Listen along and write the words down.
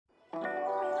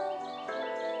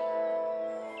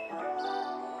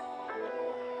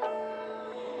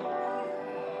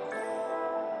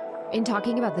In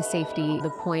talking about the safety, the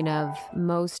point of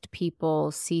most people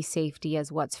see safety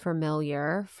as what's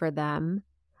familiar for them,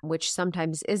 which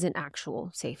sometimes isn't actual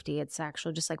safety. It's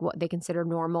actually just like what they consider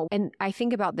normal. And I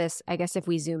think about this, I guess if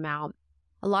we zoom out,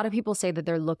 a lot of people say that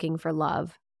they're looking for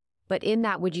love. But in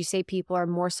that, would you say people are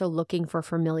more so looking for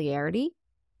familiarity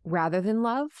rather than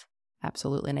love?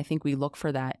 Absolutely. And I think we look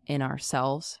for that in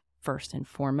ourselves first and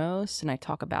foremost. And I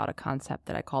talk about a concept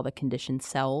that I call the conditioned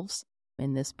selves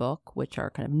in this book, which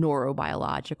are kind of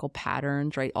neurobiological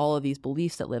patterns, right? All of these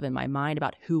beliefs that live in my mind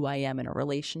about who I am in a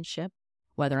relationship,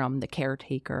 whether I'm the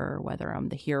caretaker, whether I'm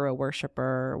the hero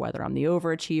worshiper, whether I'm the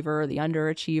overachiever, the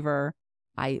underachiever.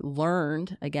 I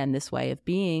learned, again, this way of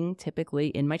being typically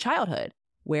in my childhood,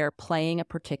 where playing a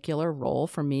particular role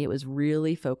for me, it was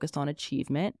really focused on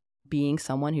achievement, being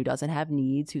someone who doesn't have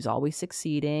needs, who's always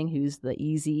succeeding, who's the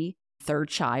easy third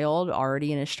child,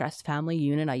 already in a stressed family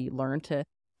unit. I learned to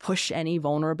push any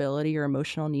vulnerability or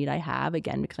emotional need I have,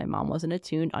 again, because my mom wasn't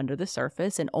attuned, under the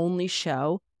surface and only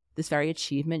show this very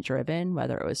achievement driven,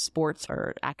 whether it was sports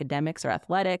or academics or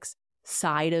athletics,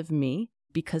 side of me,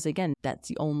 because again, that's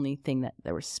the only thing that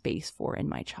there was space for in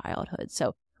my childhood.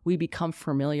 So we become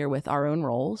familiar with our own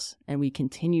roles and we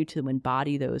continue to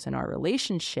embody those in our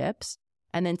relationships.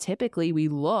 And then typically we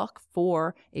look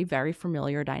for a very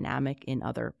familiar dynamic in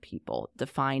other people,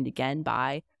 defined again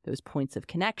by those points of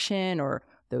connection or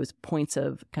those points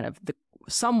of kind of the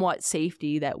somewhat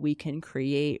safety that we can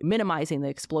create, minimizing the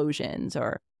explosions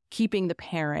or keeping the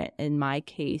parent, in my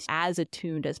case, as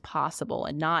attuned as possible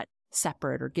and not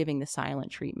separate or giving the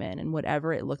silent treatment. And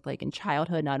whatever it looked like in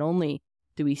childhood, not only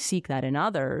do we seek that in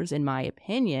others, in my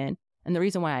opinion, and the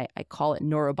reason why I call it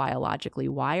neurobiologically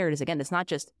wired is, again, it's not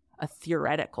just a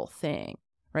theoretical thing,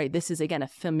 right? This is, again, a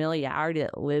familiarity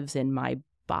that lives in my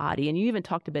body. And you even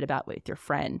talked a bit about with your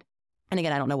friend. And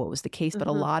again, I don't know what was the case, but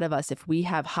a lot of us, if we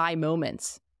have high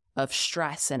moments of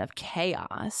stress and of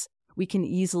chaos, we can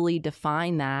easily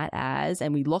define that as,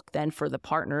 and we look then for the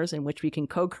partners in which we can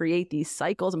co-create these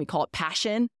cycles, and we call it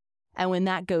passion. And when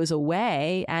that goes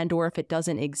away, and or if it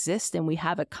doesn't exist and we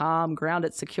have a calm,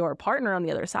 grounded, secure partner on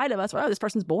the other side of us, well, oh, this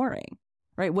person's boring,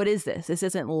 right? What is this? This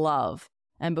isn't love.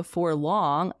 And before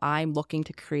long, I'm looking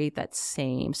to create that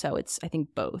same. So it's, I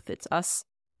think, both. It's us.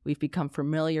 We've become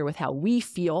familiar with how we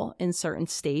feel in certain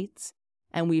states,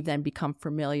 and we've then become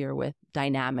familiar with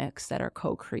dynamics that are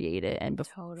co-created. And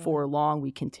before long,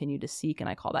 we continue to seek, and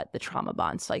I call that the trauma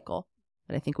bond cycle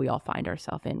that I think we all find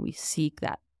ourselves in. We seek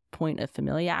that point of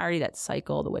familiarity, that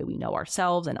cycle, the way we know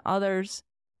ourselves and others,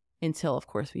 until, of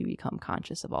course, we become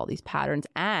conscious of all these patterns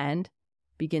and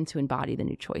begin to embody the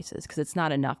new choices. Because it's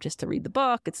not enough just to read the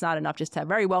book. It's not enough just to have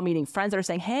very well-meaning friends that are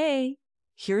saying, hey,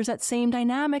 here's that same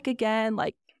dynamic again,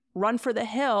 like run for the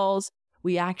hills.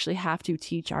 We actually have to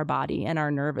teach our body and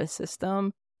our nervous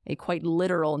system a quite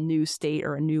literal new state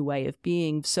or a new way of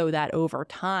being, so that over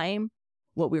time,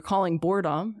 what we're calling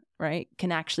boredom, right,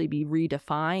 can actually be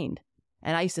redefined.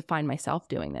 And I used to find myself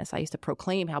doing this. I used to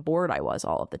proclaim how bored I was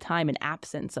all of the time in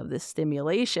absence of this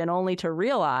stimulation, only to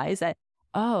realize that,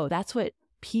 oh, that's what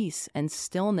peace and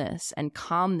stillness and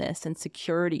calmness and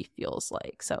security feels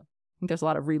like. So I think there's a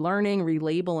lot of relearning,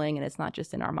 relabeling, and it's not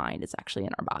just in our mind, it's actually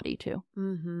in our body too.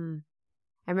 Mm-hmm.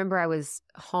 I remember I was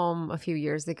home a few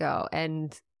years ago,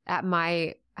 and at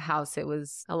my house, it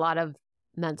was a lot of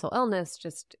mental illness,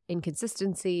 just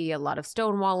inconsistency, a lot of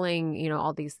stonewalling, you know,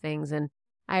 all these things. And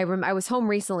I was home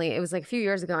recently. It was like a few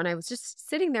years ago, and I was just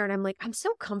sitting there and I'm like, I'm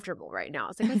so comfortable right now. I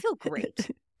was like, I feel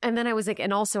great. And then I was like,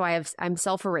 and also I'm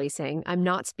self-erasing. I'm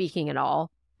not speaking at all.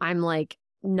 I'm like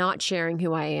not sharing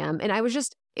who I am. And I was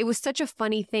just, it was such a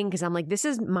funny thing because I'm like, this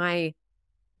is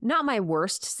not my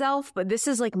worst self, but this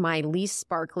is like my least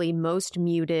sparkly, most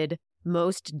muted,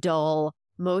 most dull,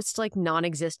 most like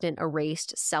non-existent,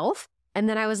 erased self. And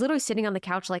then I was literally sitting on the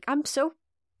couch like, I'm so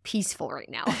peaceful right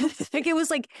now. Like it was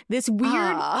like this weird,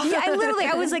 yeah,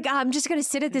 I was like, I'm just going to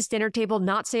sit at this dinner table,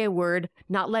 not say a word,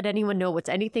 not let anyone know what's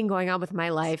anything going on with my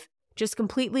life. Just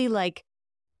completely like,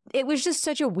 it was just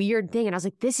such a weird thing. And I was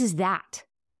like, this is that,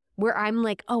 where I'm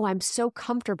like, oh, I'm so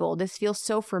comfortable. This feels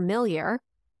so familiar,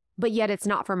 but yet it's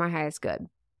not for my highest good.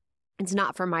 It's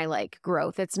not for my like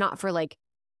growth. It's not for like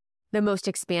the most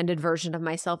expanded version of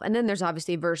myself. And then there's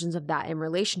obviously versions of that in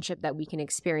relationship that we can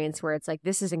experience where it's like,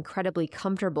 this is incredibly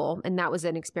comfortable. And that was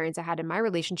an experience I had in my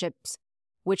relationships,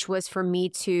 which was for me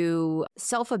to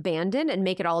self-abandon and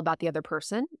make it all about the other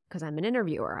person, because I'm an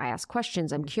interviewer. I ask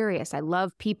questions. I'm curious. I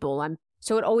love people.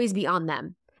 So it'd always be on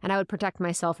them. And I would protect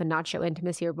myself and not show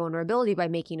intimacy or vulnerability by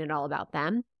making it all about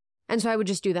them. And so I would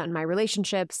just do that in my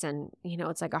relationships. And, you know,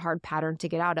 it's like a hard pattern to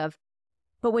get out of.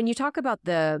 But when you talk about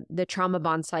the trauma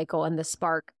bond cycle and the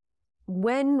spark,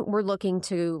 when we're looking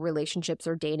to relationships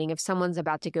or dating, if someone's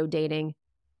about to go dating,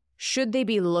 should they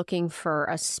be looking for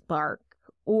a spark,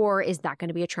 or is that going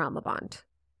to be a trauma bond?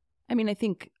 I mean, I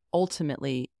think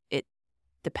ultimately it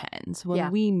depends. When Yeah.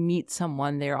 we meet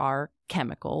someone, there are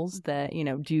chemicals that,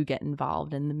 do get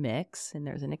involved in the mix, and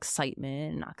there's an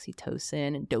excitement and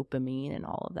oxytocin and dopamine and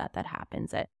all of that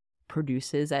happens, that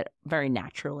produces, that very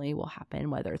naturally will happen,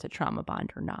 whether it's a trauma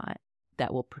bond or not,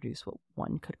 that will produce what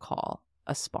one could call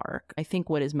a spark. I think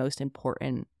what is most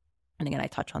important, and again, I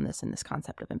touch on this in this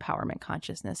concept of empowerment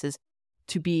consciousness, is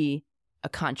to be a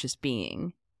conscious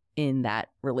being in that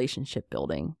relationship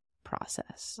building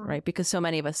process, right? Because so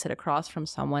many of us sit across from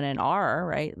someone and are,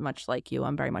 right, much like you,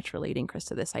 I'm very much relating, Chris,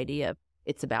 to this idea of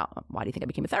it's about, why do you think I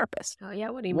became a therapist? Oh, yeah.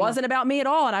 What do you mean? It wasn't about me at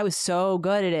all. And I was so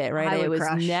good at it, right? Hollywood It was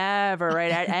crush. never,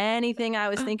 right? At anything I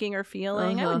was thinking or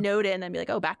feeling, I would note it and then be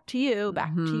like, oh, back to you,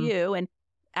 back to you. And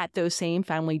at those same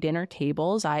family dinner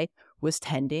tables, I was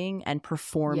tending and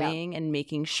performing and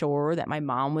making sure that my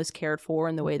mom was cared for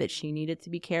in the way that she needed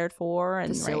to be cared for. And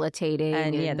facilitating.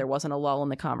 Right? And there wasn't a lull in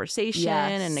the conversation.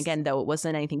 Yes. And again, though it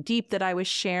wasn't anything deep that I was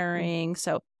sharing.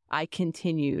 So I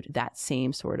continued that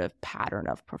same sort of pattern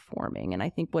of performing. And I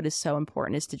think what is so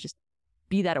important is to just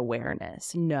be that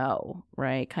awareness,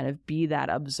 right? Kind of be that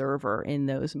observer in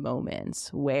those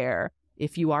moments where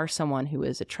if you are someone who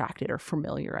is attracted or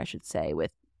familiar, I should say, with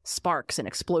sparks and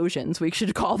explosions, we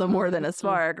should call them more than a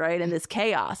spark, right? And this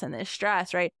chaos and this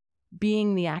stress, right?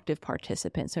 Being the active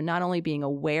participant. So not only being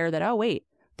aware that, oh, wait,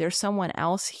 there's someone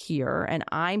else here and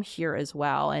I'm here as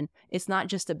well. And it's not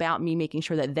just about me making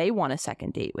sure that they want a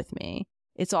second date with me.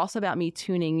 It's also about me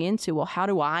tuning into, well, how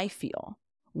do I feel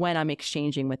when I'm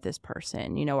exchanging with this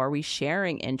person? Are we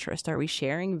sharing interest? Are we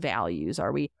sharing values?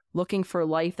 Are we looking for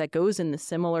life that goes in the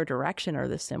similar direction or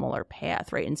the similar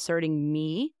path, right? Inserting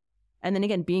me. And then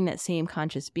again, being that same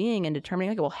conscious being and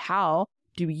determining, okay, well, how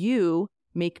do you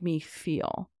make me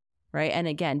feel? Right. And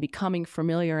again, becoming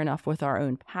familiar enough with our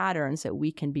own patterns that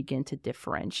we can begin to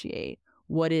differentiate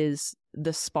what is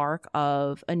the spark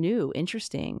of a new,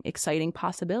 interesting, exciting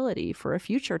possibility for a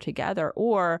future together,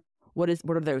 or what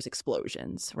are those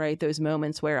explosions, right? Those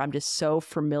moments where I'm just so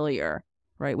familiar,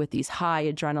 right, with these high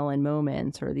adrenaline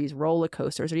moments or these roller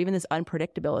coasters or even this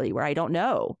unpredictability where I don't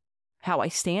know how I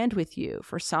stand with you.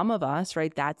 For some of us,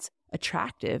 right, that's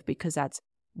attractive because that's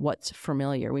what's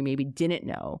familiar. We maybe didn't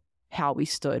know how we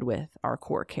stood with our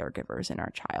core caregivers in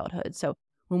our childhood. So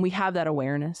when we have that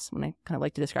awareness, when I kind of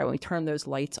like to describe when we turn those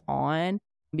lights on,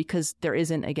 because there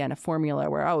isn't, again, a formula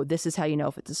where, oh, this is how you know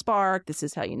if it's a spark, this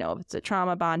is how you know if it's a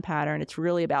trauma bond pattern. It's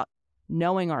really about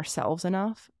knowing ourselves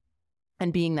enough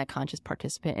and being that conscious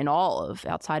participant in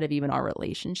outside of even our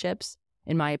relationships,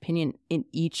 in my opinion, in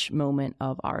each moment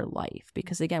of our life.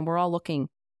 Because again, we're all looking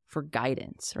for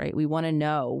guidance, right? We want to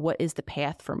know, what is the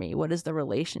path for me? What is the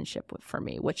relationship for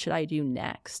me? What should I do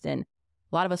next? And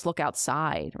a lot of us look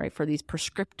outside, right, for these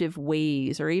prescriptive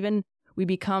ways, or even we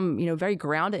become, very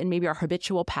grounded in maybe our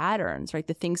habitual patterns, right?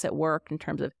 The things that work in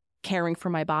terms of caring for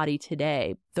my body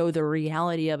today. Though the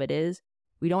reality of it is,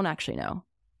 we don't actually know.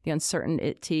 The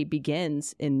uncertainty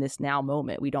begins in this now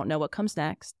moment. We don't know what comes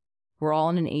next. We're all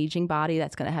in an aging body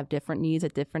that's going to have different needs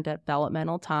at different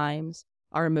developmental times.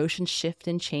 Our emotions shift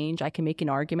and change. I can make an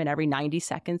argument every 90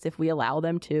 seconds if we allow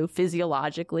them to,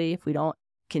 physiologically, if we don't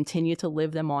continue to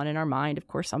live them on in our mind. Of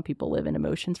course, some people live in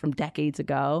emotions from decades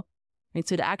ago. And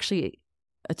so to actually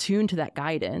attune to that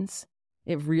guidance,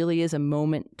 it really is a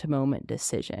moment-to-moment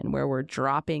decision where we're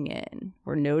dropping in.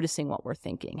 We're noticing what we're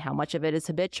thinking, how much of it is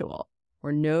habitual.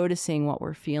 We're noticing what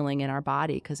we're feeling in our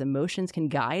body, because emotions can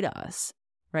guide us,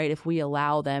 right? If we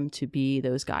allow them to be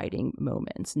those guiding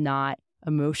moments, not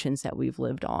emotions that we've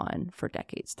lived on for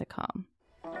decades to come.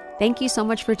 Thank you so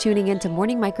much for tuning in to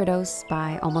Morning Microdose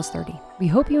by Almost 30. We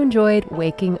hope you enjoyed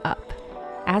waking up.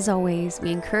 As always,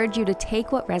 we encourage you to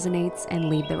take what resonates and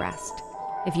leave the rest.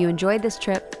 If you enjoyed this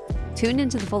trip, tune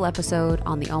into the full episode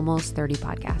on the Almost 30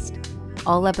 podcast.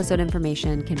 All episode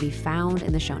information can be found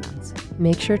in the show notes.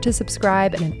 Make sure to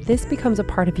subscribe, and if this becomes a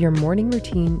part of your morning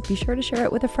routine, be sure to share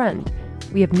it with a friend.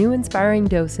 We have new inspiring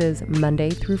doses Monday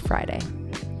through Friday.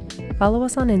 Follow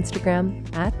us on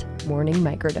Instagram at Morning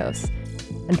Microdose,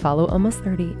 and follow Almost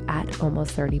 30 at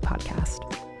Almost 30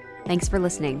 Podcast. Thanks for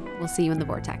listening. We'll see you in the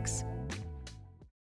vortex.